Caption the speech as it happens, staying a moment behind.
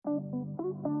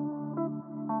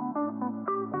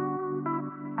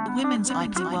Women's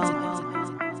IT World.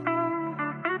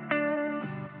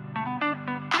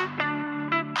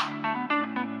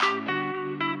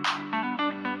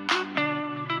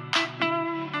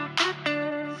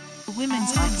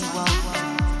 Women's IT World.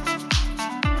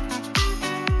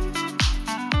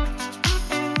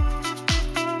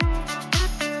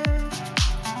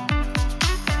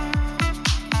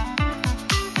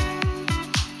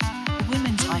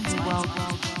 Women's IT World.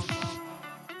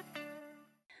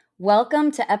 Welcome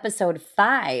to episode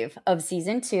 5 of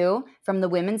season 2 from the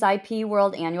Women's IP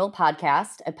World Annual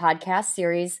Podcast, a podcast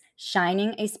series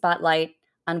shining a spotlight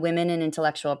on women and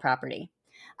intellectual property.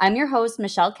 I'm your host,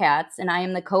 Michelle Katz, and I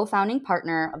am the co-founding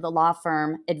partner of the law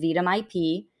firm Advitam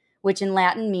IP, which in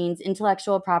Latin means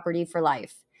intellectual property for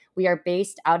life. We are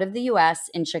based out of the US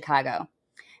in Chicago.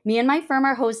 Me and my firm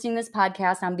are hosting this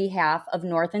podcast on behalf of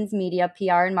Northens Media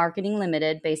PR and Marketing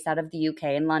Limited, based out of the UK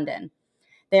in London.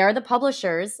 They are the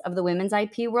publishers of the Women's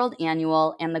IP World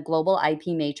Annual and the Global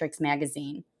IP Matrix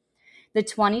magazine. The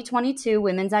 2022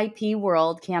 Women's IP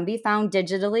World can be found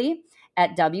digitally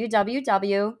at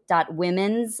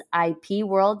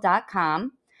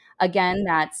www.womensipworld.com. Again,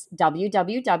 that's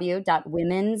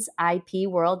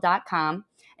www.womensipworld.com.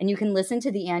 And you can listen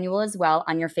to the annual as well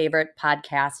on your favorite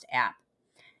podcast app.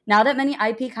 Now that many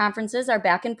IP conferences are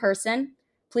back in person,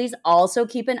 please also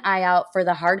keep an eye out for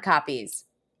the hard copies.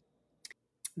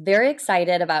 Very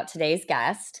excited about today's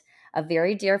guest, a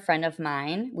very dear friend of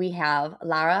mine. We have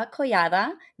Lara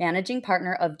Collada, managing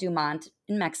partner of Dumont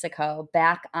in Mexico,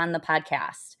 back on the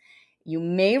podcast. You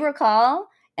may recall,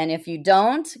 and if you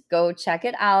don't, go check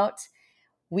it out.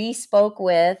 We spoke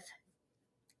with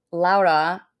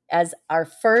Laura as our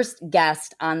first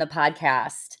guest on the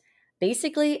podcast,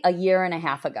 basically a year and a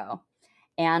half ago.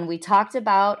 And we talked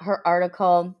about her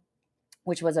article,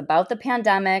 which was about the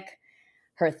pandemic,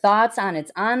 her thoughts on its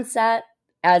onset,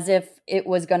 as if it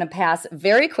was going to pass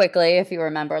very quickly, if you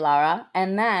remember, Laura.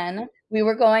 And then we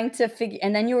were going to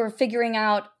and then you were figuring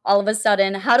out all of a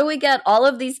sudden, how do we get all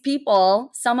of these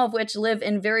people, some of which live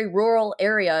in very rural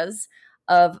areas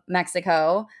of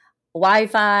Mexico,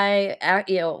 Wi-Fi,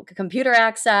 computer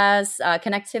access,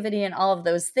 connectivity, and all of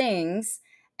those things,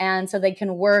 and so they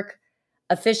can work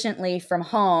efficiently from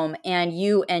home. And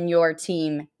you and your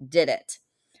team did it.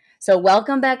 So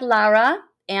welcome back, Lara,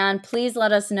 and please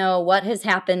let us know what has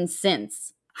happened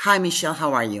since. Hi, Michelle.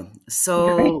 How are you?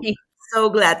 Great.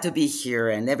 So glad to be here,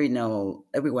 and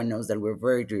everyone knows that we're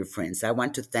very dear friends. I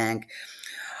want to thank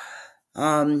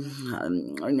Norton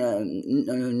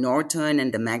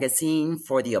and the magazine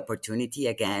for the opportunity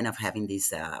again of having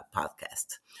this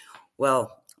podcast.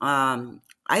 Well,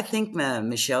 I think,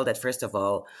 Michelle, that first of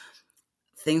all,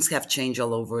 things have changed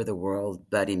all over the world,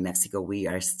 but in Mexico, we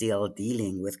are still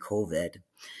dealing with COVID.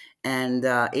 And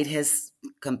it has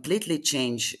completely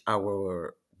changed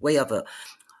our way of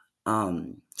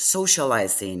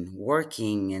socializing,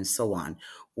 working, and so on.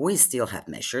 We still have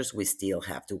measures. We still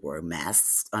have to wear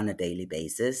masks on a daily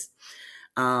basis.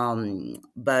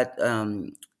 But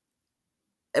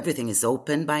everything is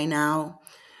open by now.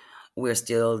 We're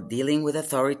still dealing with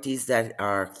authorities that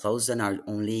are closed and are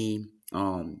only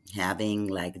having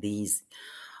like these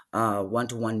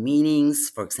one-to-one meetings,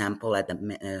 for example, at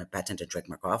the Patent and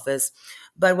Trademark Office.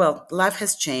 But well, life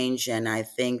has changed, and I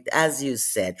think, as you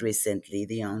said recently,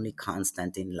 the only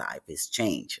constant in life is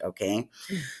change. Okay,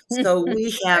 so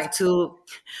we have to.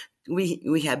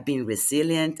 We have been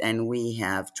resilient, and we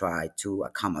have tried to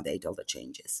accommodate all the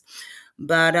changes.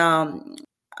 But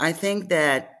I think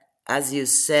that, as you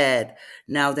said,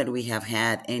 now that we have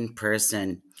had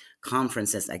in-person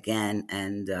conferences again,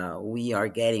 and we are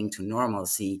getting to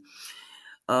normalcy,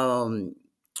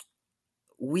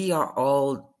 we are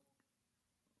all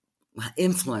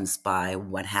influenced by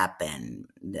what happened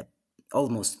the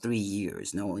almost 3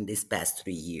 years, no, in these past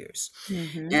 3 years.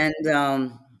 Mm-hmm. And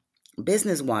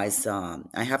business-wise,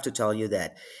 I have to tell you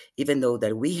that even though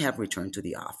that we have returned to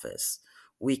the office,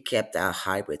 we kept a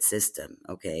hybrid system,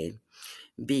 okay?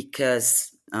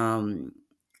 Because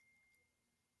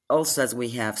also, as we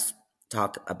have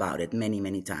talked about it many,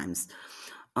 many times,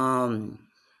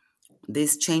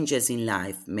 these changes in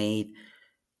life made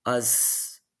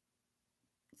us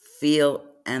feel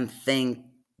and think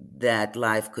that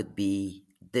life could be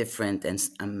different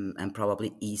and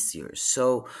probably easier.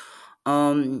 So,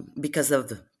 because of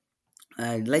the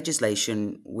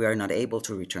legislation, we are not able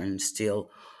to return still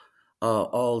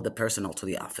all the personnel to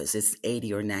the office. It's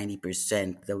 80 or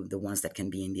 90% the ones that can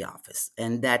be in the office.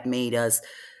 And that made us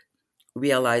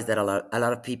realize that a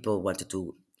lot of people wanted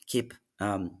to keep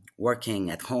working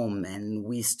at home, and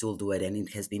we still do it, and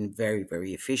it has been very,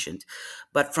 very efficient.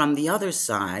 But from the other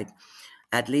side,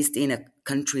 at least in a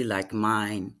country like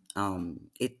mine,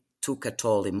 it took a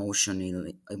toll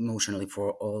emotionally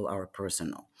for all our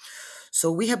personnel.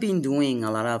 So we have been doing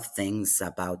a lot of things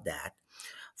about that.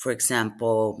 For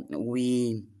example,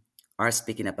 we are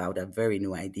speaking about a very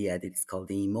new idea that's called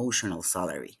the emotional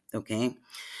salary. Okay.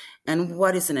 And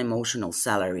what is an emotional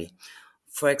salary?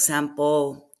 For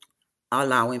example,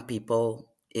 allowing people,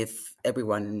 if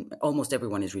almost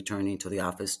everyone is returning to the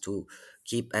office, to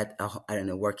keep I don't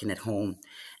know, working at home.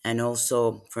 And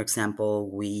also, for example,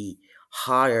 we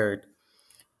hired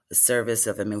a service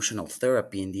of emotional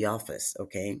therapy in the office.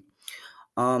 Okay.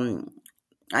 Um,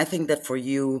 I think that for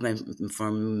you and for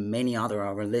many other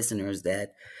our listeners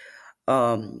that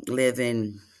live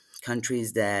in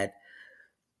countries that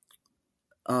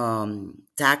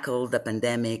tackle the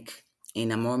pandemic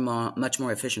in a much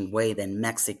more efficient way than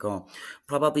Mexico,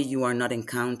 probably you are not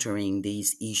encountering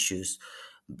these issues.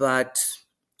 But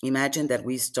imagine that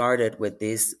we started with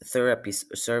this therapy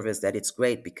service, that it's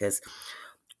great because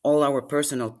all our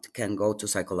personnel can go to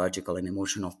psychological and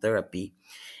emotional therapy.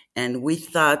 And we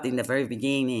thought in the very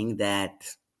beginning that,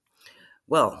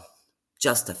 well,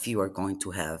 just a few are going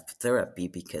to have therapy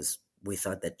because we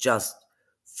thought that just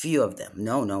few of them.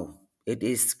 No, no, it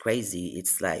is crazy.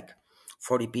 It's like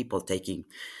 40 people taking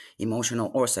emotional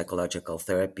or psychological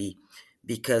therapy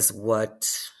because what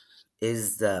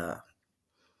is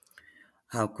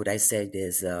how could I say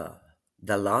this,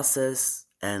 the losses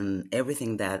and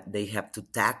everything that they have to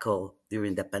tackle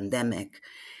during the pandemic,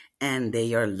 and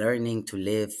they are learning to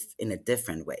live in a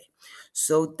different way.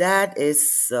 So that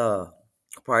is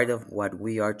part of what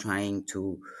we are trying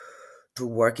to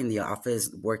work in the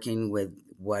office, working with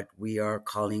what we are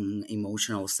calling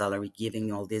emotional salary,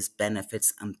 giving all these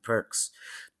benefits and perks,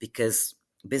 because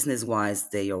business wise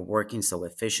they are working so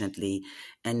efficiently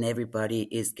and everybody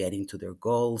is getting to their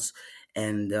goals.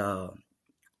 And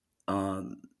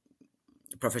um,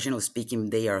 professionally speaking,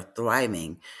 they are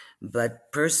thriving.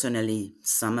 But personally,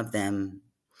 some of them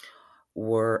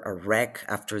were a wreck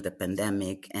after the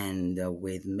pandemic, and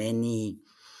with many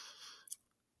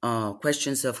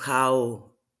questions of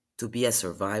how to be a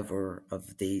survivor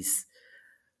of this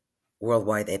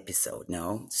worldwide episode.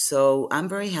 No, so I'm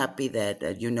very happy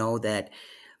that you know that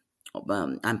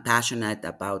I'm passionate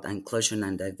about inclusion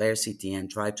and diversity and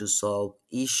try to solve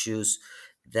issues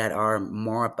that are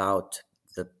more about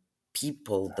the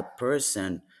people, the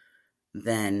person,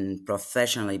 than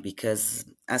professionally. Because,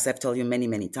 as I've told you many,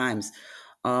 many times,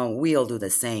 we all do the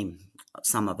same.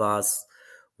 Some of us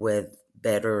with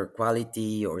better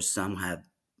quality, or some have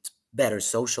better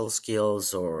social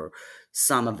skills, or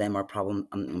some of them are problem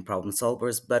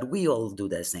solvers, but we all do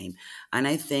the same. And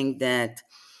I think that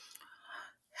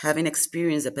having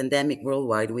experienced a pandemic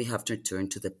worldwide, we have to turn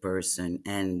to the person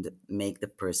and make the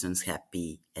persons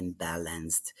happy and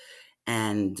balanced.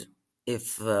 And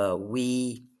if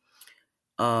we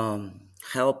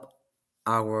help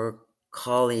our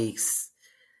colleagues,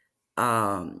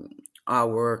 um, our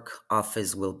work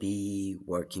office will be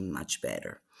working much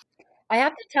better. I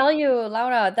have to tell you,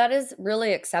 Laura, that is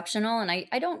really exceptional. And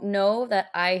I don't know that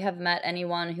I have met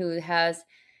anyone who has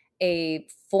a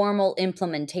formal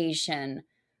implementation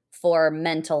for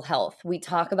mental health. We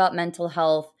talk about mental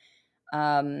health,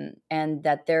 and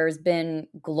that there's been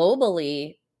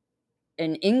globally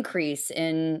an increase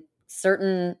in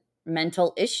certain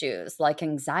mental issues like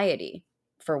anxiety,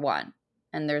 for one.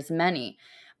 And there's many.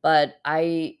 But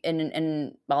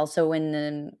and also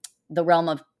in the realm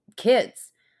of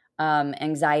kids,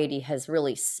 anxiety has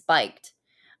really spiked,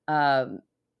 um,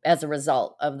 as a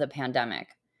result of the pandemic.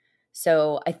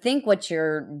 So I think what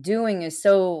you're doing is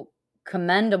so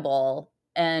commendable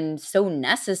and so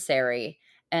necessary.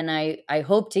 And I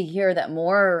hope to hear that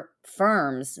more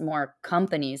firms, more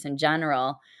companies in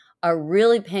general, are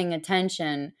really paying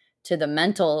attention to the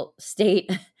mental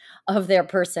state of their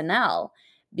personnel.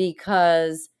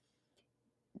 Because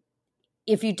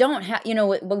if you don't have,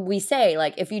 what we say,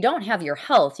 like, if you don't have your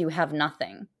health, you have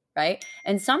nothing, right?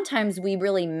 And sometimes we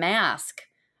really mask,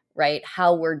 right,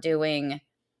 how we're doing,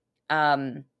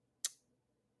 um,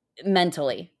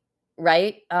 mentally,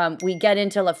 right? We get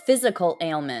into the physical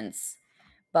ailments,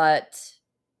 but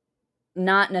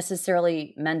not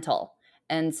necessarily mental.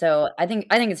 And so I think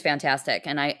it's fantastic,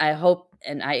 and I hope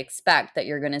and I expect that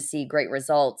you're going to see great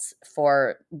results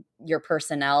for your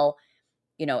personnel,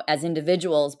 as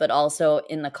individuals, but also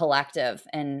in the collective,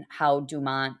 and how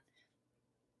Dumont,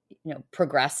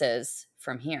 progresses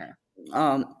from here.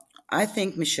 Um, I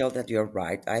think, Michelle, that you're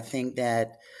right. I think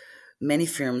that many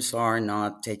firms are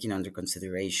not taking under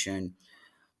consideration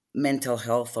mental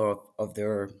health of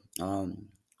their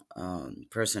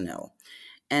personnel.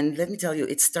 And let me tell you,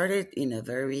 it started in a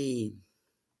very,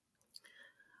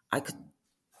 I could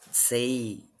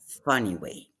say, funny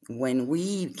way. When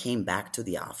we came back to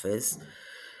the office,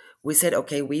 we said,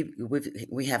 okay,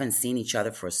 we haven't seen each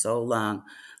other for so long.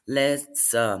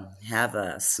 Let's have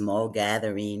a small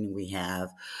gathering. We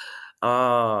have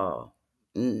uh,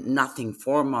 nothing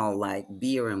formal like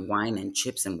beer and wine and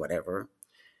chips and whatever.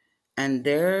 And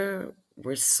there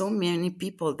were so many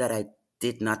people that I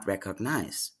did not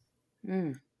recognize.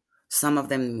 Mm. Some of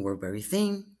them were very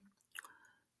thin.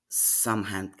 Some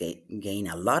had gained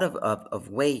a lot of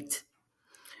weight.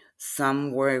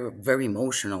 Some were very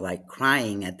emotional, like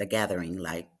crying at the gathering,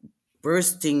 like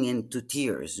bursting into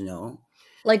tears, you know?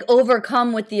 Like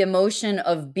overcome with the emotion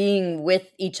of being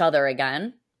with each other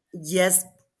again. Yes,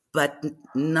 but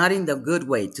not in the good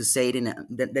way to say it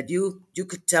that you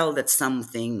could tell that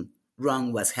something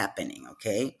wrong was happening,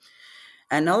 okay?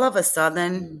 And all of a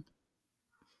sudden,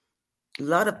 Mm. a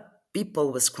lot of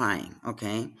people was crying,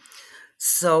 okay?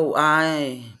 So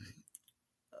I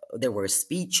there were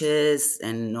speeches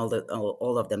and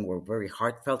all of them were very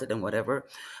heartfelt and whatever,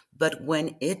 but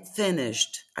when it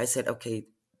finished I said, okay,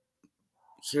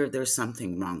 here there's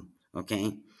something wrong,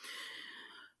 okay?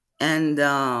 And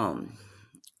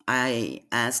I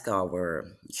asked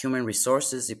our human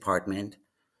resources department,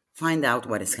 find out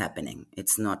what is happening.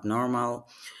 It's not normal.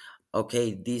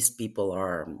 Okay, these people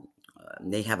are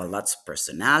they have a lot of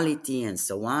personality and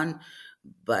so on,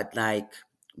 but like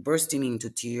bursting into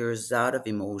tears out of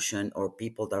emotion, or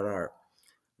people that are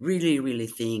really really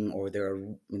thin, or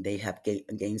they have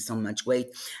gained so much weight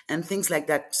and things like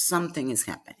that, something is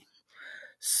happening.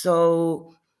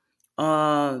 So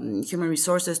human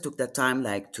resources took the time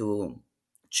like to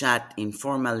chat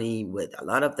informally with a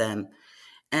lot of them,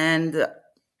 and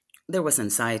there was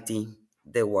anxiety,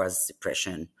 there was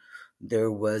depression, there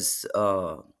was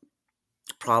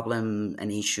problem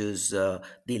and issues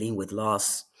dealing with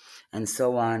loss and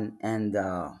so on. And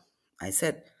I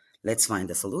said, let's find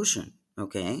a solution,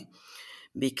 okay?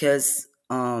 Because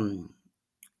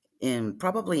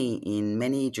probably in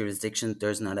many jurisdictions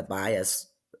there's not a bias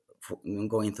for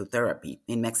going through therapy.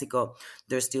 In Mexico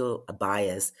there's still a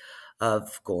bias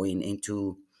of going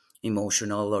into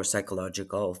emotional or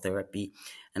psychological therapy.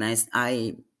 And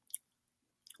I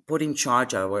put in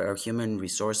charge our human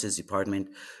resources department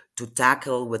to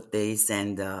tackle with this.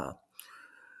 And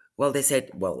well, they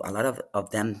said, well, a lot of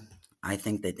them, I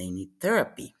think that they need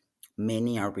therapy.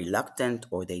 Many are reluctant,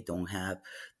 or they don't have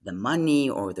the money,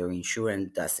 or their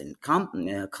insurance doesn't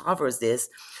covers this.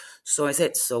 So I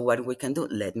said, so what we can do?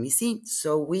 Let me see.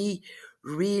 So we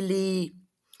really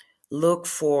look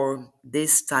for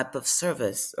this type of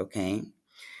service, okay?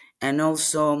 And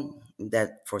also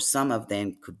that for some of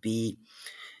them could be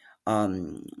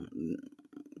um,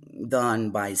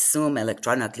 done by Zoom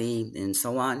electronically and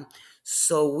so on.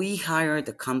 So we hired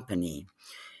a company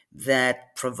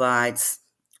that provides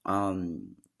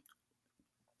um,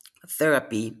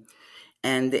 therapy.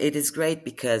 And it is great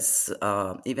because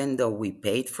even though we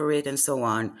paid for it and so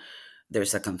on,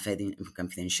 there's a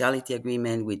confidentiality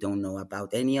agreement. We don't know about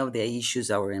any of the issues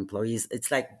our employees.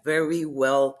 It's like very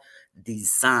well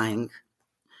designed.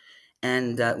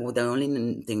 And well, the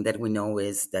only thing that we know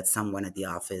is that someone at the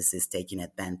office is taking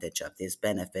advantage of this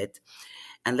benefit.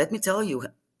 And let me tell you,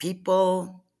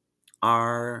 people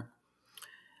are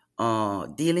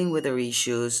dealing with their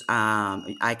issues.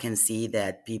 I can see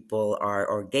that people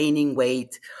are gaining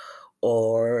weight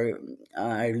or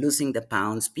are losing the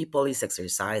pounds. People is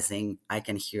exercising. I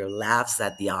can hear laughs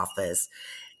at the office.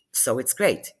 So it's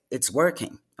great. It's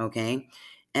working. Okay.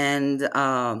 And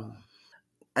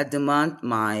at the month,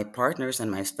 my partners and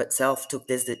myself took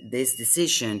this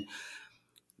decision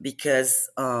because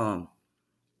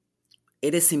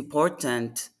it is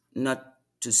important not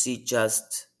to see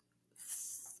just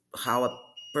how a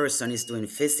person is doing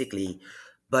physically,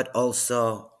 but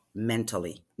also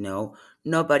mentally. No,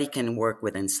 nobody can work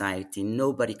with anxiety.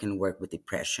 Nobody can work with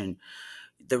depression.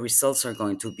 The results are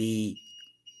going to be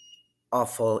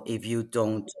awful if you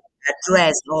don't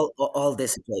address all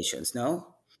these situations.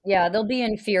 No. Yeah, they'll be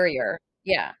inferior.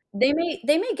 Yeah. They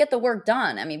may get the work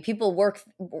done. I mean, people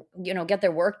get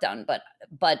their work done,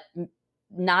 but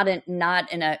not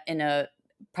in a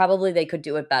probably they could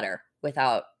do it better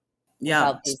Yeah.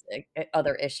 without these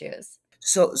other issues.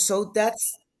 So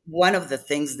that's one of the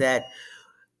things that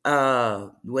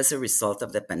was a result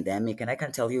of the pandemic, and I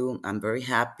can tell you, I'm very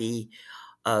happy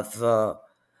of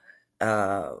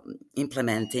uh,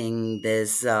 implementing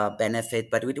this benefit.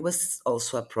 But it was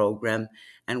also a program,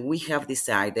 and we have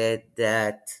decided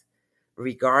that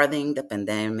regarding the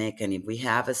pandemic, and if we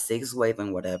have a sixth wave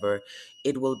and whatever,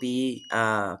 it will be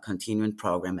a continuing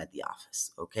program at the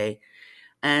office. Okay,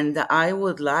 and I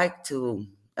would like to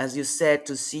as you said,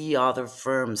 to see other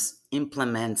firms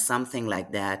implement something like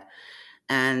that,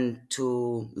 and to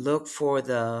look for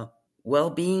the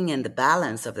well-being and the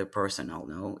balance of their personnel.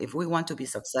 No, if we want to be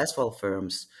successful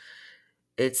firms,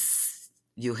 it's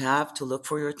you have to look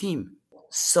for your team.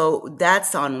 So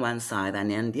that's on one side, and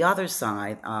then the other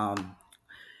side,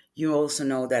 you also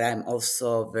know that I'm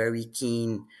also very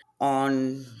keen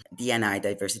on D&I,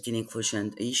 diversity and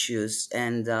inclusion issues,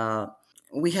 and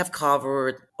we have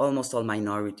covered almost all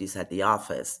minorities at the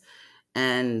office.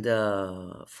 And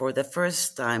for the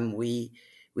first time, we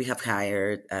have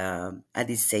hired a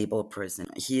disabled person.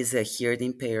 He is a hearing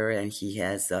impaired and he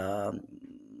has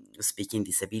speaking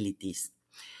disabilities.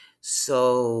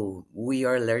 So we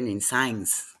are learning sign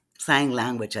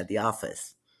language at the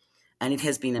office, and it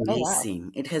has been Oh, wow.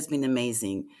 amazing. It has been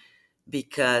amazing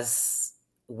because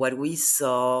what we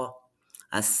saw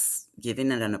as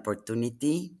giving it an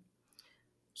opportunity,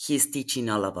 he's teaching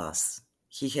all of us.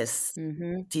 He has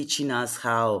Mm-hmm. teaching us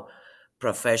how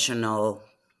professional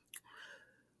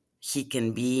he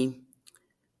can be,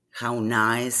 how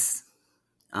nice.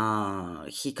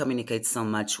 He communicates so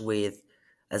much with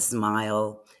a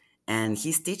smile, and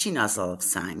he's teaching us all of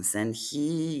signs. And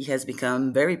he has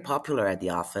become very popular at the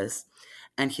office,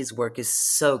 and his work is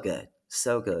so good,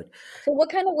 so good. So what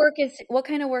kind of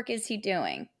work is he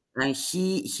doing? And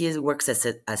he works as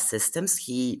systems.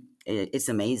 It's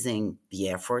amazing the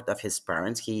effort of his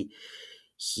parents. He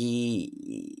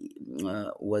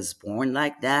was born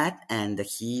like that, and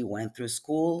he went through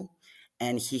school,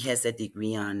 and he has a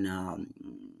degree on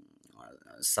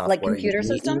Like software computer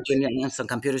systems? engineering and some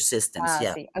computer systems. I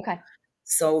Yeah, see. Okay.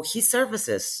 so he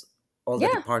services all the Yeah.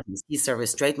 departments. He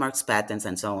services trademarks, patents,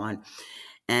 and so on.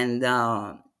 And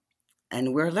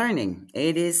we're learning.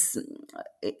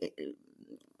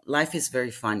 Life is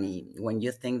very funny when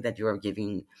you think that you are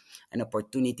giving an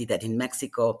opportunity that in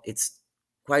Mexico it's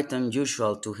quite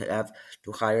unusual to have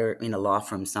to hire in a law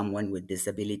firm someone with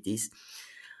disabilities.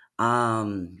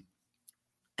 Um,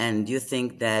 and you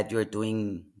think that you're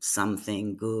doing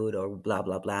something good or blah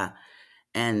blah blah,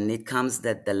 and it comes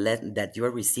that that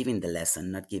you're receiving the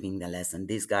lesson, not giving the lesson.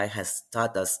 This guy has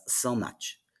taught us so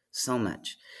much, so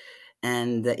much,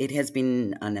 and it has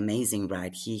been an amazing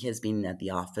ride. He has been at the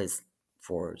office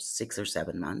for 6 or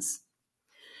 7 months,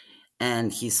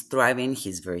 and he's thriving.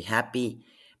 He's very happy,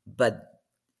 but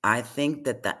I think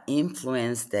that the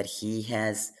influence that he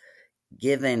has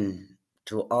given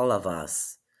to all of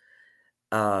us,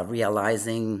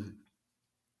 realizing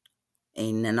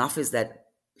in an office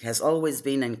that has always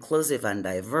been inclusive and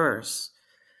diverse,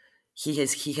 he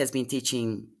has been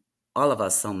teaching all of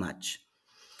us so much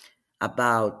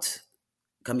about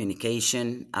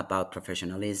communication, about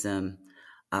professionalism,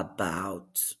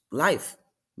 about life,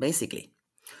 basically.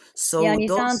 Yeah, So and he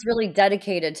sounds those really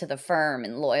dedicated to the firm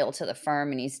and loyal to the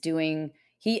firm, and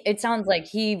he it sounds like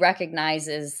he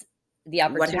recognizes the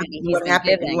what opportunity happened he's what been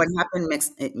happened giving. what happened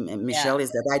Yeah. Michelle,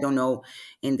 is that I don't know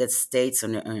in the States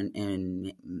or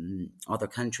in other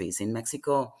countries. In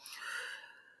Mexico,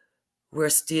 we're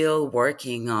still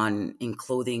working on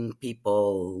including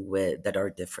people that are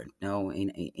different, no,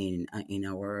 in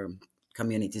our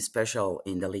community, special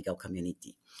in the legal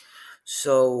community.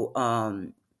 So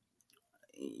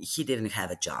he didn't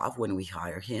have a job when we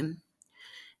hired him,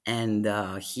 and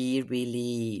he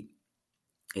really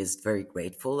is very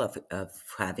grateful of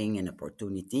having an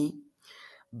opportunity.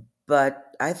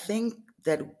 But I think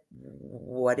that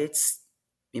what it's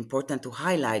important to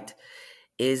highlight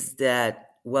is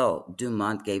that, well,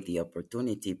 Dumont gave the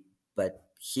opportunity, but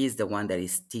he's the one that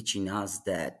is teaching us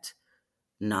that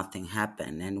nothing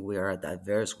happened, and we are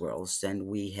diverse worlds, and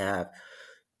we have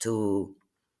to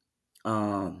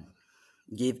um,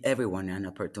 give everyone an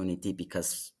opportunity,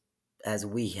 because as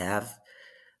we have,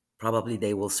 probably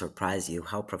they will surprise you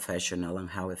how professional and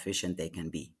how efficient they can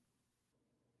be.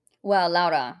 Well,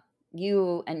 Laura,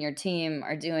 you and your team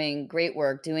are doing great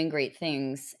work, doing great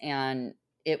things, and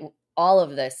it all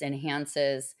of this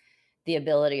enhances the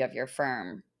ability of your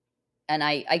firm. And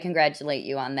I congratulate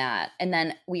you on that. And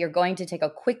then we are going to take a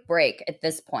quick break at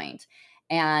this point.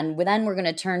 And then we're going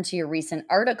to turn to your recent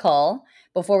article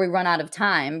before we run out of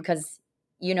time, because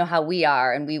you know how we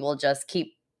are, and we will just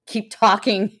keep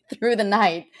talking through the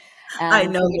night. I And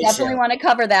know, so we definitely Michelle. want to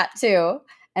cover that too.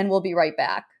 And we'll be right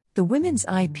back. The Women's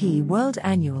IP World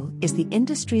Annual is the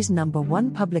industry's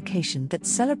 #1 publication that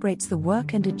celebrates the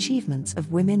work and achievements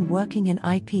of women working in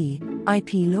IP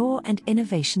law and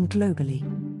innovation globally.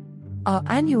 Our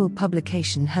annual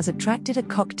publication has attracted a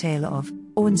cocktail of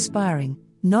awe-inspiring,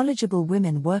 knowledgeable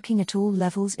women working at all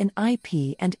levels in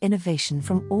IP and innovation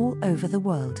from all over the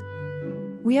world.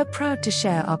 We are proud to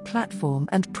share our platform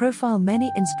and profile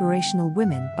many inspirational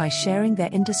women by sharing their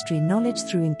industry knowledge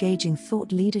through engaging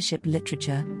thought leadership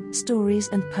literature, stories,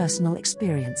 and personal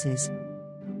experiences.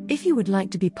 If you would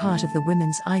like to be part of the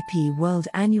Women's IP World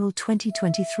Annual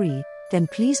 2023, then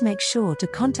please make sure to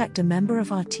contact a member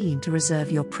of our team to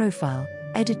reserve your profile,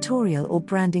 editorial, or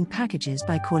branding packages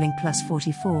by calling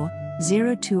 +44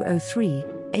 0203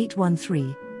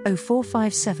 813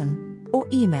 0457 or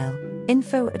email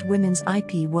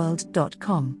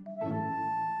info@womensipworld.com.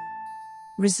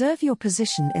 Reserve your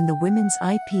position in the Women's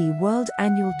IP World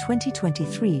Annual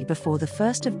 2023 before the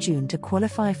 1st of June to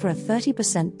qualify for a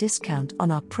 30% discount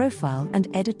on our profile and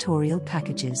editorial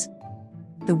packages.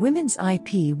 The Women's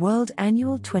IP World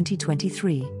Annual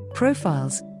 2023: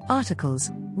 Profiles,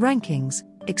 Articles, Rankings,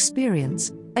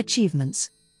 Experience, Achievements,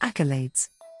 Accolades,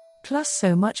 plus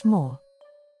so much more.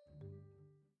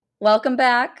 Welcome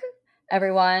back,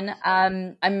 everyone.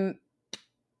 I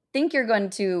think you're going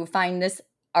to find this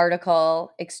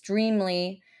article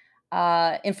extremely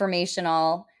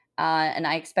informational, and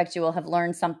I expect you will have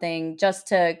learned something just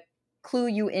to clue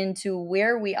you into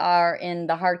where we are in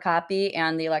the hard copy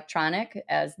and the electronic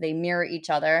as they mirror each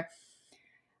other.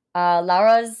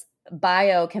 Laura's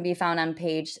bio can be found on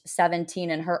page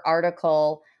 17 and her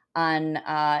article on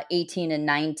 18 and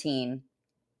 19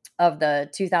 of the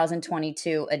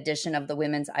 2022 edition of the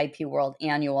Women's IP World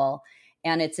Annual.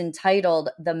 And it's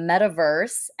entitled The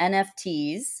Metaverse,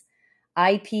 NFTs,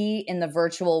 IP in the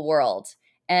Virtual World.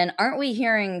 And aren't we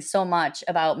hearing so much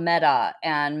about meta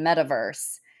and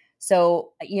metaverse?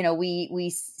 So, we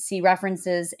see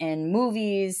references in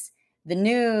movies, the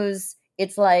news.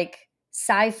 It's like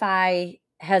sci-fi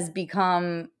has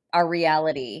become our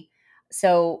reality.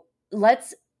 So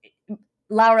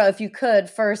Laura, if you could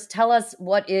first tell us,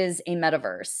 what is a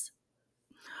metaverse?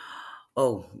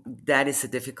 Oh, that is a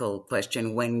difficult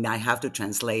question when I have to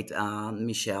translate,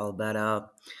 Michelle. But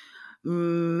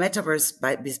metaverse,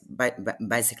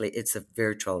 basically, it's a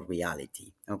virtual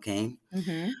reality. Okay.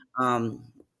 Mm-hmm.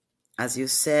 As you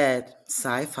said,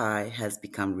 sci-fi has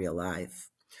become real life.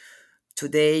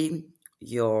 Today,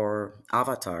 your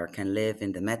avatar can live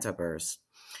in the metaverse,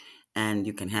 and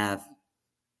you can have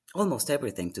almost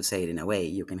everything, to say it in a way.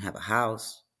 You can have a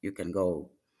house, you can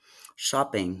go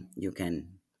shopping, you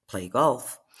can play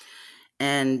golf.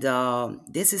 And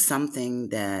this is something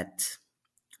that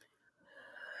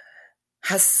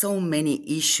has so many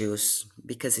issues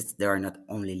because they are not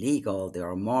only legal, they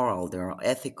are moral, they are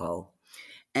ethical.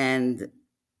 And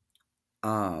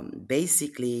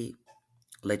basically,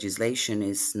 legislation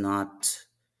is not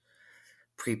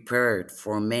prepared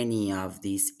for many of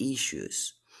these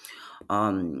issues.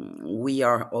 We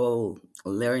are all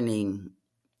learning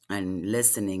and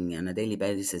listening on a daily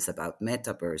basis about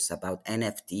metaverse, about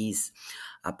NFTs,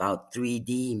 about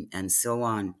 3D, and so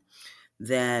on.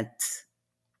 That,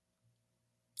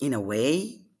 in a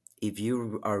way, if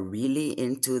you are really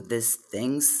into these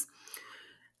things,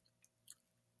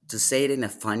 to say it in a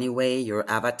funny way, your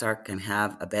avatar can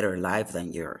have a better life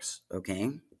than yours,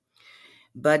 okay?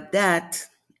 But that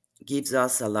gives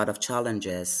us a lot of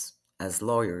challenges as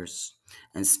lawyers,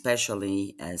 and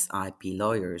especially as IP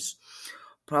lawyers.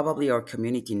 Probably our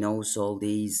community knows all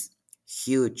these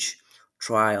huge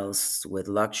trials with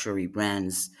luxury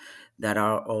brands that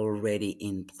are already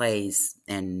in place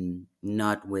and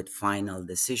not with final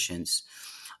decisions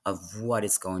of what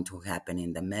is going to happen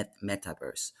in the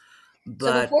metaverse. So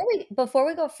But before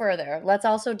we go further, let's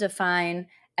also define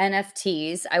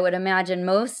NFTs. I would imagine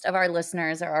most of our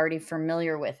listeners are already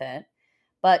familiar with it,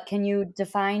 but can you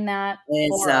define that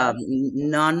it's for us?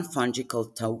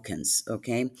 non-fungible tokens,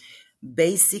 okay?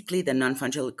 Basically, the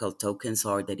non-fungible tokens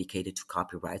are dedicated to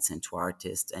copyrights and to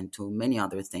artists and to many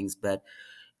other things, but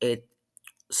it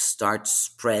starts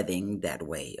spreading that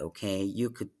way, okay?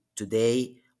 You could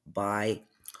today buy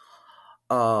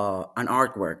an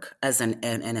artwork as an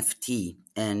NFT,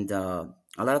 and a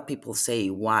lot of people say,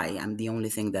 why? I'm the only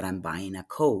thing that I'm buying a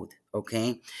code,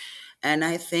 okay? And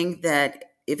I think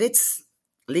that if it's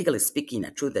legally speaking a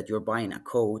truth that you're buying a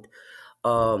code,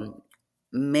 um,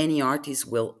 many artists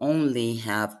will only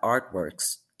have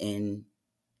artworks in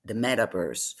the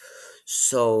metaverse.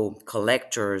 So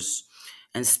collectors,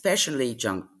 and especially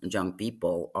young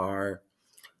people, are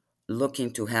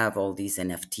looking to have all these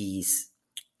NFTs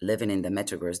living in the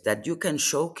metaverse that you can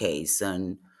showcase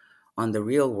on the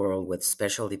real world with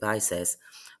special devices.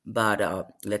 But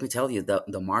let me tell you,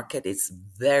 the market is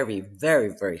very, very,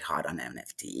 very hot on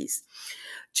NFTs.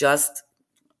 Just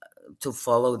to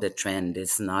follow the trend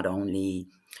is not only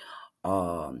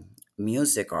um,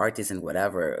 music artists and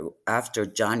whatever, after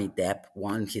Johnny Depp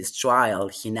won his trial,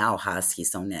 he now has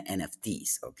his own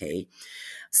NFTs. Okay,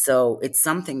 so it's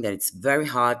something that it's very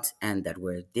hot and that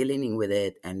we're dealing with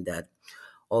it, and that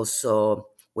also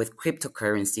with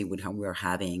cryptocurrency, with how we're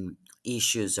having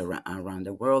issues around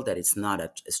the world, that it's not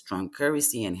a strong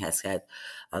currency and has had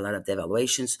a lot of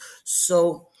devaluations.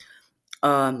 So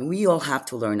we all have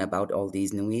to learn about all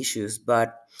these new issues.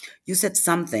 But you said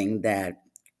something that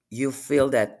you feel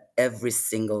that every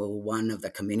single one of the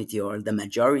community, or the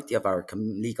majority of our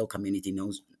legal community,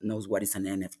 knows what is an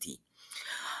NFT.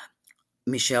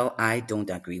 Michelle, I don't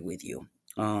agree with you.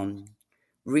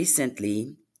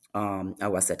 Recently, I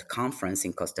was at a conference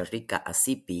in Costa Rica,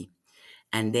 ACIPI,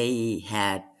 and they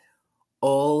had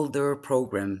all their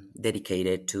program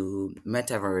dedicated to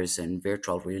metaverse and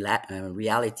virtual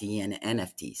reality and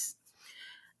NFTs.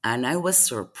 And I was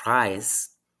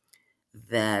surprised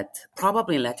that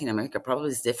probably in Latin America,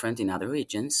 probably it's different in other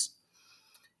regions,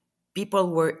 people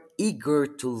were eager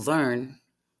to learn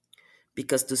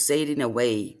because, to say it in a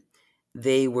way,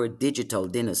 they were digital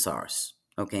dinosaurs.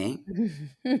 Okay.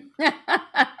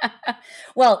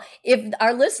 Well, if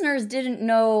our listeners didn't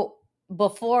know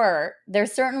before, they're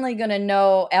certainly going to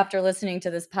know after listening to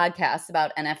this podcast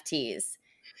about NFTs.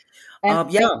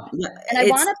 And Yeah, I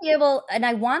want it's to be able, and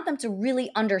I want them to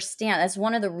really understand. That's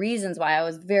one of the reasons why I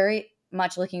was very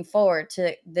much looking forward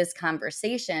to this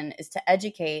conversation, is to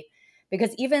educate,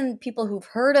 because even people who've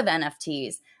heard of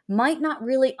NFTs might not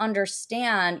really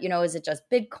understand, is it just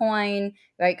Bitcoin,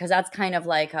 right? Because that's kind of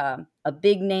like a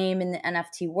big name in the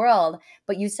NFT world.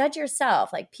 But you said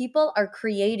yourself, like, people are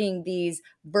creating these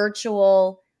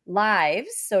virtual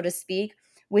lives, so to speak,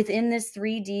 within this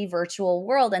 3D virtual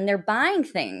world, and they're buying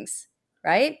things,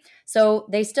 right? So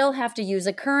they still have to use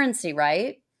a currency,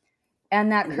 right?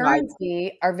 And that right.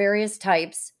 currency are various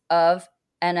types of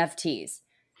NFTs.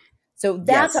 So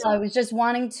that's Yes. all I was just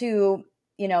wanting to,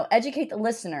 educate the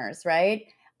listeners, right?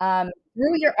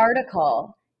 Through your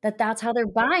article, that's how they're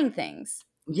buying things.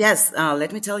 Yes,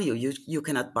 let me tell you, you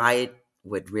cannot buy it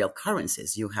with real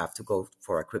currencies. You have to go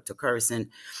for a cryptocurrency,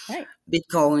 Right.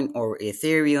 Bitcoin or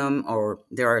Ethereum, or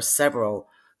there are several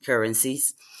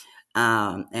currencies.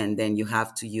 And then you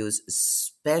have to use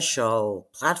special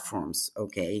platforms.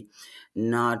 Okay,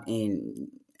 not in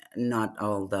not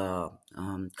all the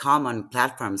common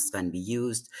platforms can be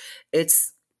used.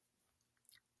 It's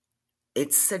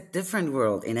it's a different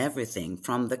world in everything,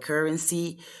 from the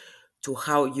currency to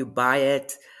how you buy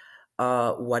it,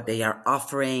 what they are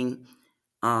offering.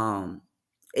 Um,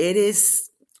 it is,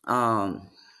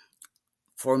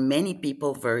 for many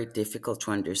people, very difficult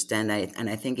to understand. And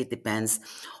I think it depends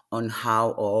on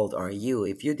how old are you.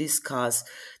 If you discuss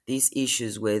these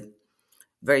issues with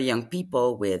very young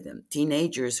people, with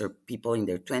teenagers or people in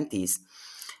their 20s,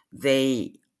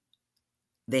 they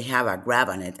they have a grab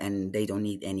on it and they don't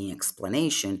need any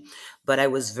explanation. But I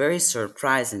was very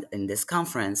surprised in this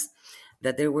conference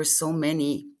that there were so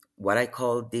many, what I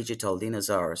call digital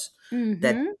dinosaurs,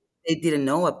 that Mm-hmm. they didn't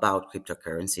know about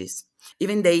cryptocurrencies.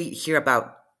 Even they hear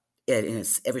about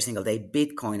it every single day,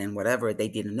 Bitcoin and whatever. They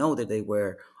didn't know that they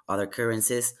were other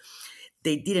currencies.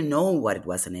 They didn't know what it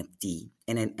was, an FT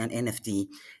and an NFT.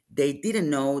 They didn't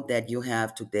know that you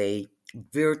have today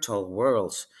virtual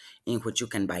worlds in which you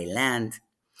can buy land,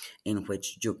 in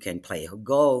which you can play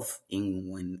golf,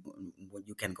 when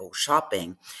you can go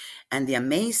shopping. And the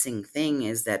amazing thing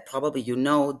is that probably you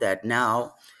know that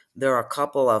now there are a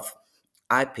couple of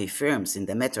IP firms in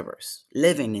the metaverse,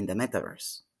 living in the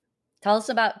metaverse. Tell us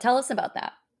about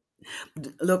that.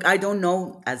 Look, I don't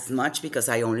know as much because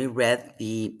I only read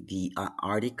the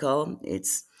article.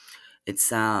 It's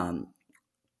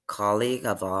colleague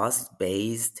of us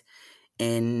based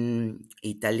in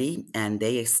Italy, and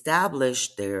they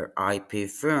established their IP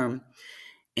firm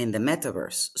in the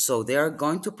metaverse. So they are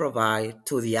going to provide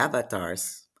to the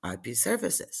avatars IP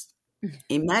services.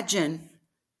 Imagine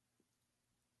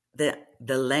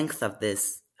the length of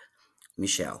this,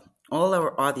 Michelle. All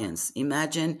our audience,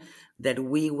 imagine that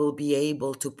we will be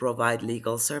able to provide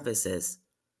legal services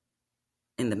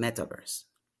in the metaverse,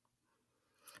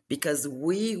 because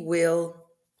we will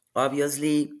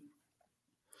obviously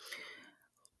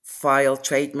file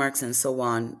trademarks and so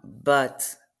on.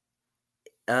 But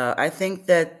I think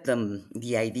that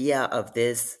the idea of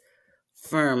this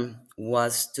firm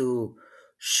was to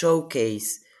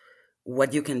showcase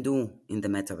what you can do in the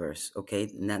metaverse. Okay,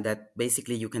 now that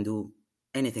basically you can do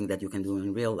anything that you can do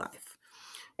in real life.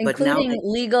 But now, Including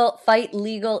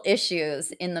legal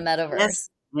issues in the metaverse. yes,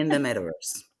 in the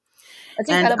metaverse. That's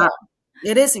And incredible.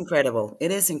 it is incredible.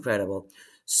 It is incredible.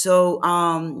 So,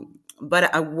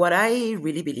 But what I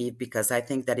really believe, because I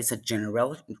think that it's a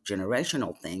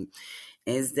generational thing,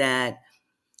 is that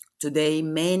today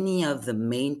many of the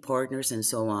main partners and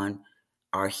so on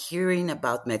are hearing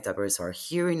about metaverse, are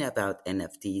hearing about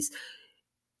NFTs,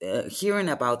 hearing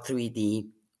about 3D,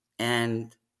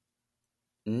 and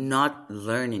not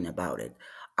learning about it.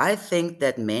 I think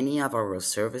that many of our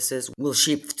services will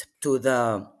shift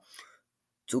to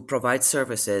provide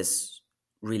services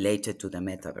related to the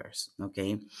metaverse.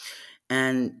 Okay,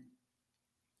 and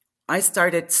I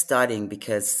started studying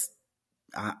because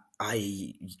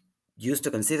I used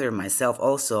to consider myself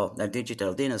also a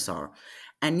digital dinosaur,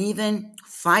 and even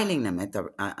filing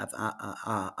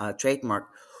a trademark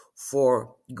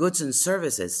for goods and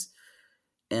services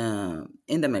in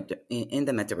the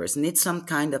metaverse needs some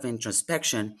kind of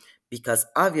introspection, because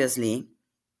obviously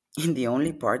in the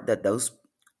only part that those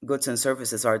goods and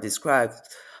services are described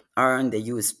are in the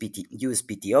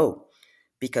USPTO,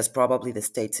 because probably the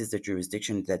states is the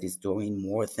jurisdiction that is doing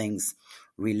more things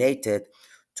related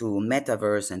to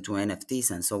metaverse and to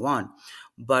NFTs and so on.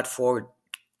 But for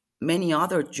many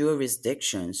other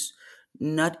jurisdictions,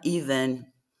 not even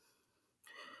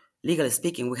legally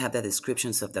speaking, we have the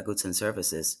descriptions of the goods and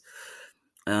services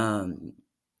um,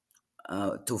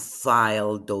 to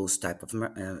file those type of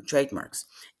trademarks.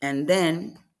 And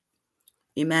then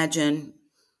imagine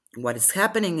what is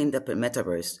happening in the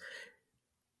metaverse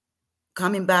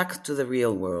coming back to the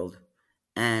real world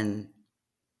and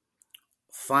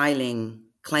filing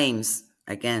claims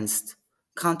against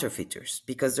counterfeiters,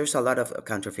 because there's a lot of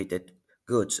counterfeited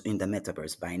goods in the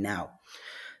metaverse by now.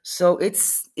 So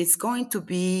it's going to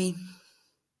be,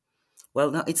 well,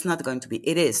 no, it's not going to be,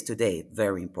 it is today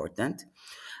very important.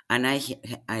 And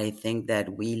I think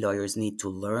that we lawyers need to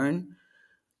learn.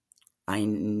 I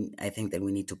think that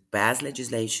we need to pass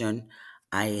legislation.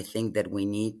 I think that we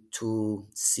need to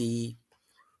see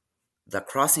the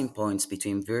crossing points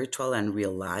between virtual and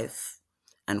real life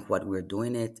and what we're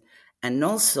doing it. And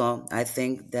also, I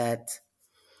think that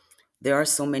there are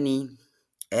so many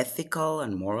ethical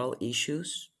and moral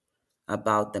issues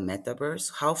about the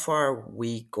metaverse. How far are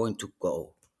we going to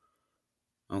go?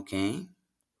 Okay.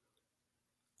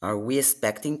 Are we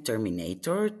expecting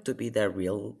Terminator to be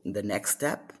the next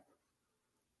step?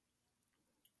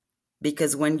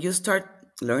 Because when you start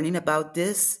learning about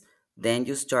this, then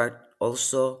you start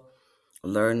also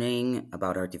learning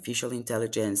about artificial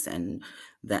intelligence and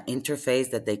the interface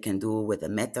that they can do with the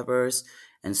metaverse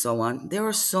and so on. There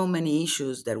are so many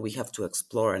issues that we have to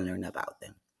explore and learn about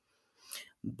them.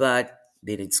 But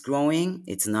it's growing,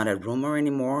 it's not a rumor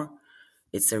anymore.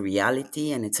 It's a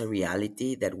reality, and it's a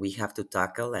reality that we have to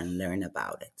tackle and learn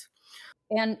about it.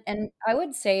 And I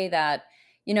would say that,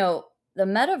 the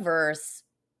metaverse,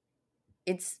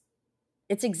 it's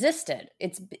it's existed.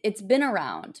 It's been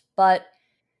around, but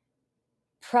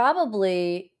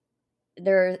probably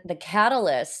the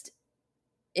catalyst,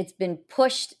 it's been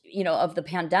pushed, of the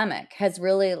pandemic has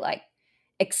really like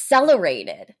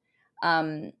accelerated.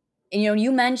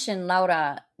 You mentioned,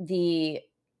 Laura, the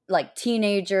like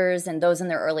teenagers and those in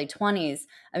their early 20s.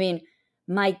 I mean,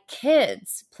 my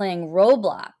kids playing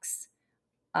Roblox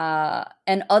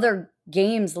and other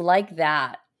games like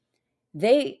that,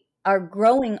 they are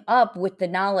growing up with the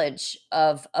knowledge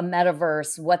of a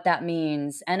metaverse, what that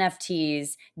means,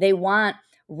 NFTs. They want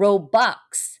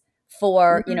Robux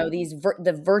for, Mhm.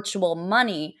 the virtual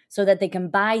money so that they can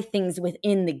buy things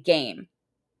within the game,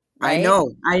 I right?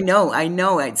 know, I know, I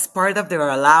know. It's part of their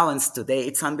allowance today.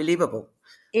 It's unbelievable.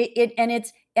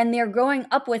 And they're growing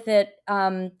up with it.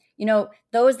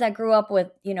 Those that grew up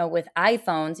with, with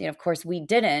iPhones, of course we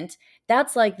didn't.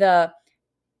 That's like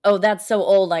oh, that's so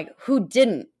old. Like, who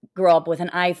didn't grow up with an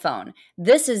iPhone?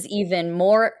 This is even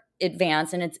more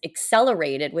advanced, and it's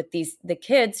accelerated with the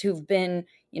kids who've been,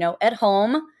 at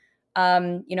home,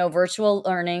 virtual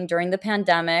learning during the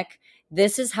pandemic.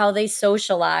 This is how they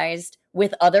socialized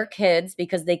with other kids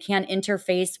because they can't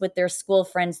interface with their school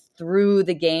friends through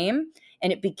the game.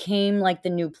 And it became like the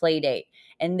new play date.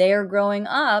 And they're growing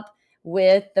up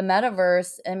with the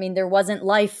metaverse. I mean, there wasn't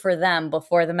life for them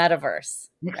before the metaverse,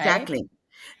 right? Exactly.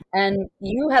 And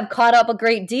you have caught up a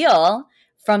great deal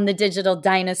from the digital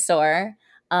dinosaur.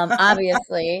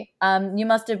 Obviously, you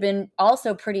must have been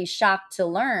also pretty shocked to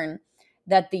learn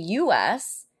that the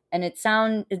U.S. and it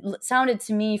sounded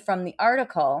to me from the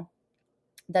article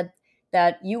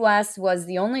that U.S. was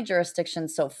the only jurisdiction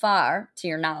so far, to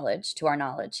our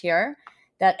knowledge here,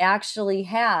 that actually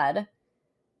had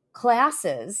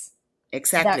classes that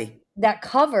Exactly.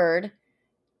 covered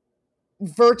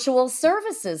virtual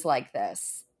services like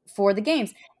this for the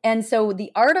games. And so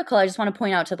the article, I just want to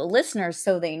point out to the listeners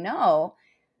so they know,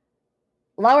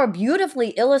 Laura beautifully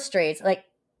illustrates, like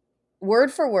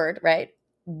word for word, right?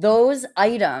 Those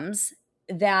items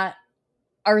that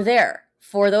are there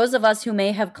for those of us who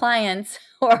may have clients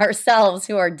or ourselves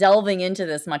who are delving into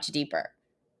this much deeper.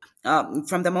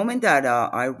 From the moment that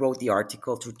I wrote the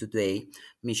article to today,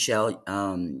 Michelle,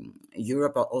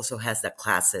 Europe also has the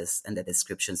classes and the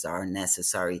descriptions are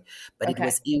necessary, but it Okay.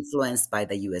 was influenced by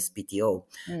the USPTO.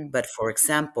 Mm. But for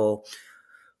example,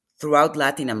 throughout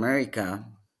Latin America,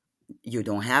 you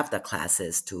don't have the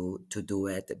classes to do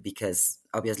it because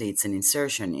obviously it's an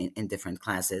insertion in different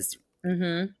classes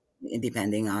Mm-hmm.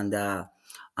 depending on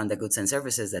the goods and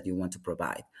services that you want to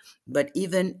provide. But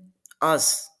even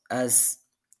us as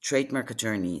trademark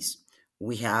attorneys,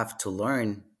 we have to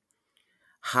learn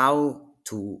how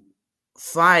to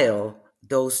file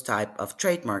those type of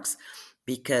trademarks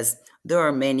because there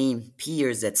are many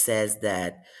peers that says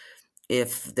that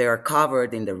if they are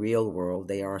covered in the real world,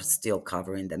 they are still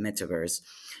covered in the metaverse.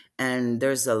 And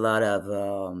there's a lot of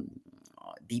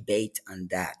debate on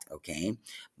that, okay?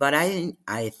 But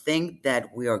I think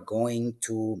that we are going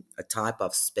to a type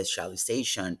of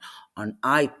specialization on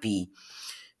IP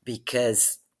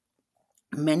because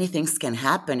many things can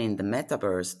happen in the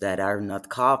metaverse that are not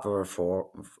covered for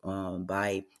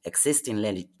by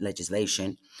existing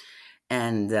legislation,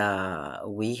 and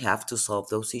we have to solve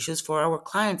those issues for our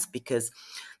clients because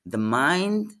the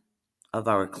mind of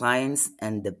our clients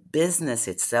and the business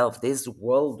itself, this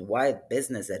worldwide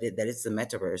business that is the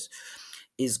metaverse,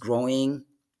 is growing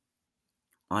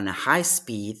on a high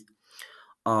speed.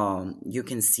 You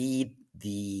can see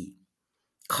the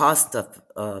cost of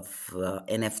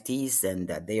NFTs and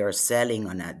that they are selling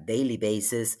on a daily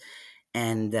basis,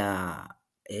 and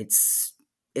it's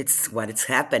what it's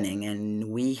happening, and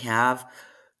we have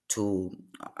to.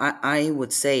 I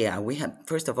would say we have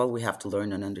first of all we have to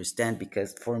learn and understand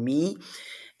because for me,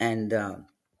 and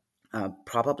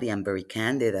probably I'm very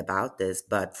candid about this,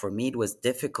 but for me it was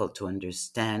difficult to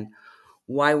understand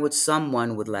why would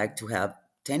someone would like to have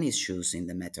tennis shoes in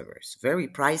the metaverse, very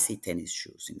pricey tennis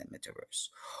shoes in the metaverse,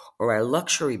 or a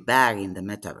luxury bag in the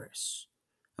metaverse.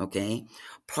 Okay,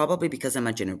 probably because I'm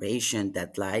a generation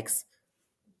that likes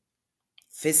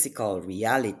physical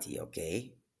reality.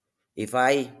 Okay, if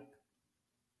I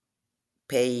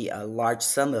pay a large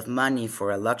sum of money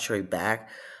for a luxury bag,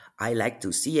 I like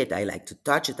to see it, I like to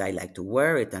touch it, I like to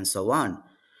wear it, and so on.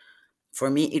 For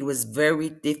me, it was very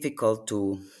difficult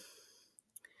to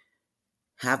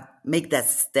have make that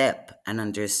step and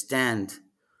understand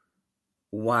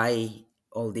why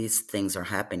all these things are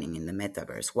happening in the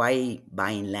metaverse. Why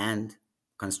buying land,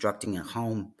 constructing a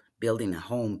home, building a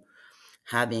home,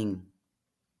 having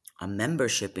a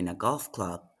membership in a golf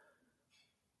club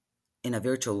in a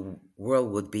virtual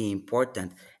world would be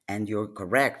important. And you're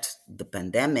correct, the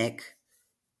pandemic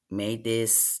made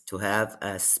this to have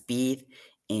a speed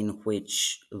in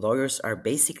which lawyers are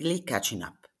basically catching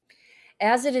up.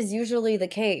 As it is usually the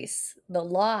case, the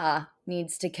law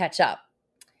needs to catch up,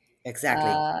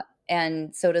 Exactly.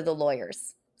 and so do the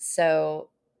lawyers. So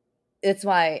it's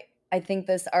why I think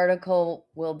this article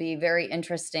will be very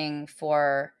interesting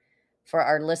for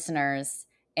our listeners.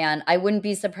 And I wouldn't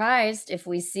be surprised if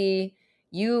we see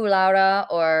you, Laura,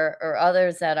 or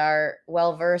others that are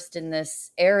well versed in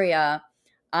this area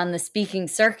on the speaking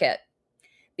circuit.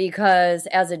 Because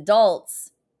as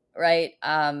adults, right,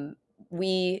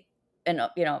 we, and I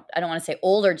don't want to say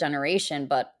older generation,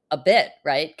 but a bit,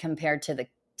 right, compared to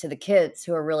the kids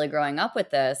who are really growing up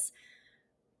with this,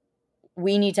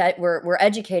 we need to we're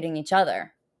educating each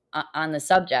other on the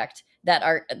subject that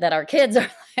our kids are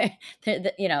like,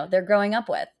 they're growing up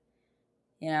with,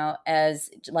 as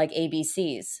like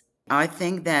ABCs. I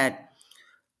think that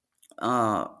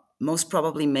uh, most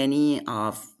probably many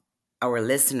of our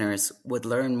listeners would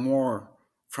learn more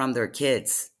from their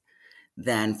kids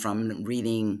than from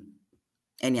reading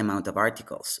any amount of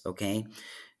articles, okay?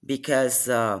 Because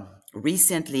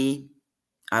recently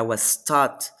I was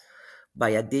taught by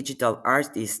a digital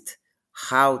artist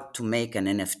how to make an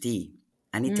NFT,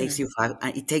 and Mm,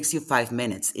 it takes you 5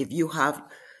 minutes. If you have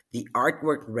the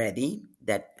artwork ready,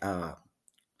 that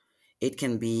it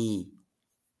can be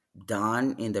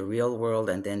done in the real world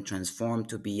and then transformed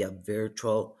to be a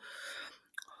virtual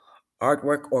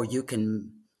artwork, or you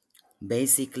can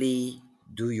basically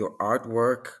do your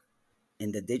artwork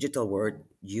in the digital world.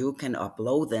 You can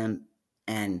upload them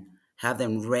and have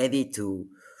them ready to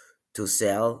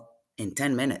sell in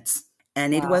 10 minutes.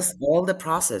 And it wow. was all the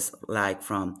process, like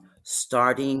from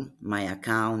starting my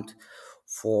account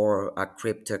for a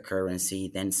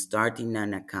cryptocurrency, then starting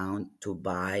an account to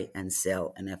buy and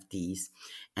sell NFTs,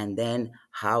 and then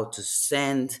how to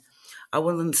send I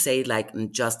wouldn't say like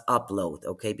just upload,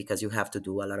 okay, because you have to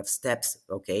do a lot of steps,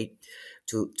 okay,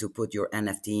 to put your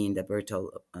NFT in the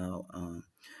virtual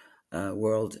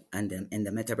world and then in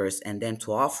the metaverse, and then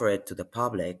to offer it to the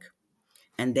public,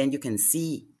 and then you can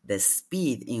see the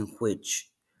speed in which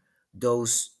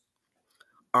those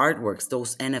artworks,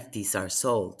 those NFTs are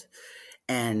sold.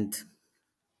 And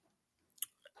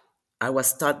I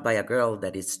was taught by a girl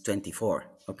that is 24,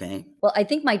 okay? Well, I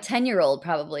think my 10-year-old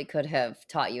probably could have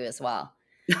taught you as well.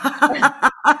 That's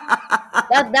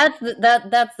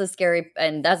the scary,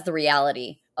 and that's the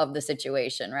reality of the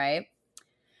situation, right?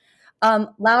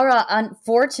 Laura,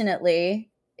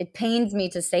 unfortunately, it pains me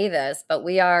to say this, but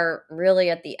we are really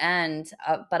at the end.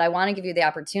 But I want to give you the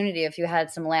opportunity, if you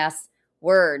had some last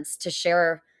words to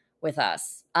share with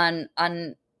us on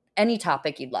any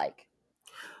topic you'd like.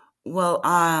 Well,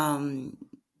 I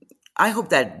hope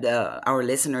that our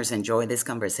listeners enjoy this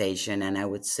conversation. And I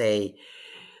would say,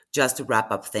 just to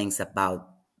wrap up things about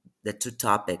the two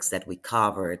topics that we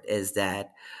covered, is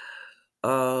that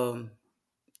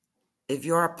if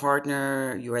you're a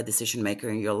partner, you're a decision maker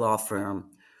in your law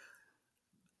firm,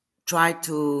 try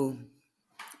to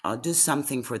do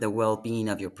something for the well-being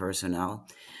of your personnel.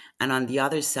 And on the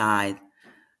other side,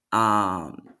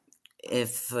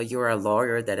 if you're a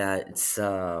lawyer that is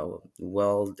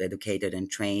well educated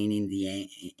and trained in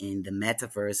the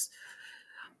metaverse,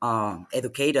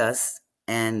 educate us.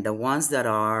 And the ones that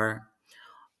are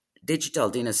digital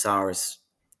dinosaurs,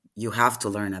 you have to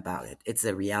learn about it. It's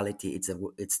a reality.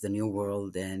 It's the new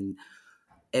world, and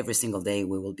every single day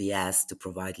we will be asked to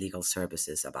provide legal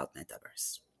services about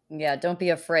metaverse. Yeah, don't be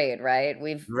afraid, right?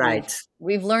 Right.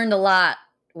 We've learned a lot.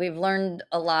 We've learned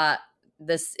a lot.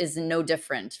 This is no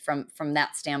different from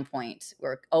that standpoint.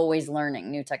 We're always learning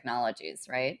new technologies,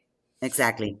 right?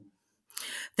 Exactly.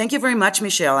 Thank you very much,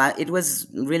 Michelle. It was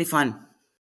really fun.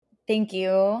 Thank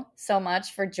you so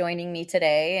much for joining me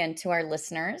today. And to our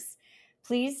listeners,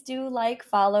 please do like,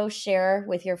 follow, share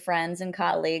with your friends and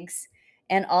colleagues.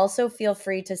 And also feel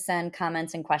free to send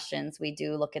comments and questions. We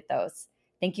do look at those.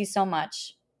 Thank you so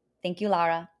much. Thank you,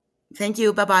 Laura. Thank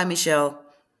you. Bye-bye, Michelle.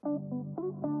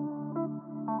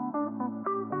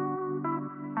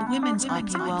 The Women's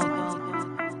IP World.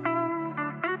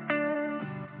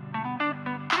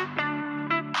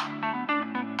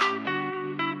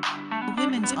 The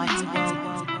Women's IP World.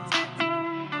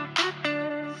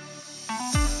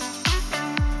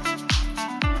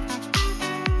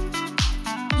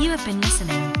 You have been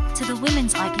listening to the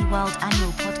Women's IP World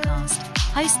Annual Podcast,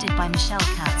 hosted by Michelle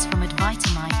Katz from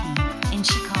Advitum IP in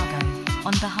Chicago,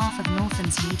 on behalf of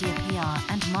Northlands Media PR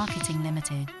and Marketing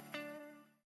Limited.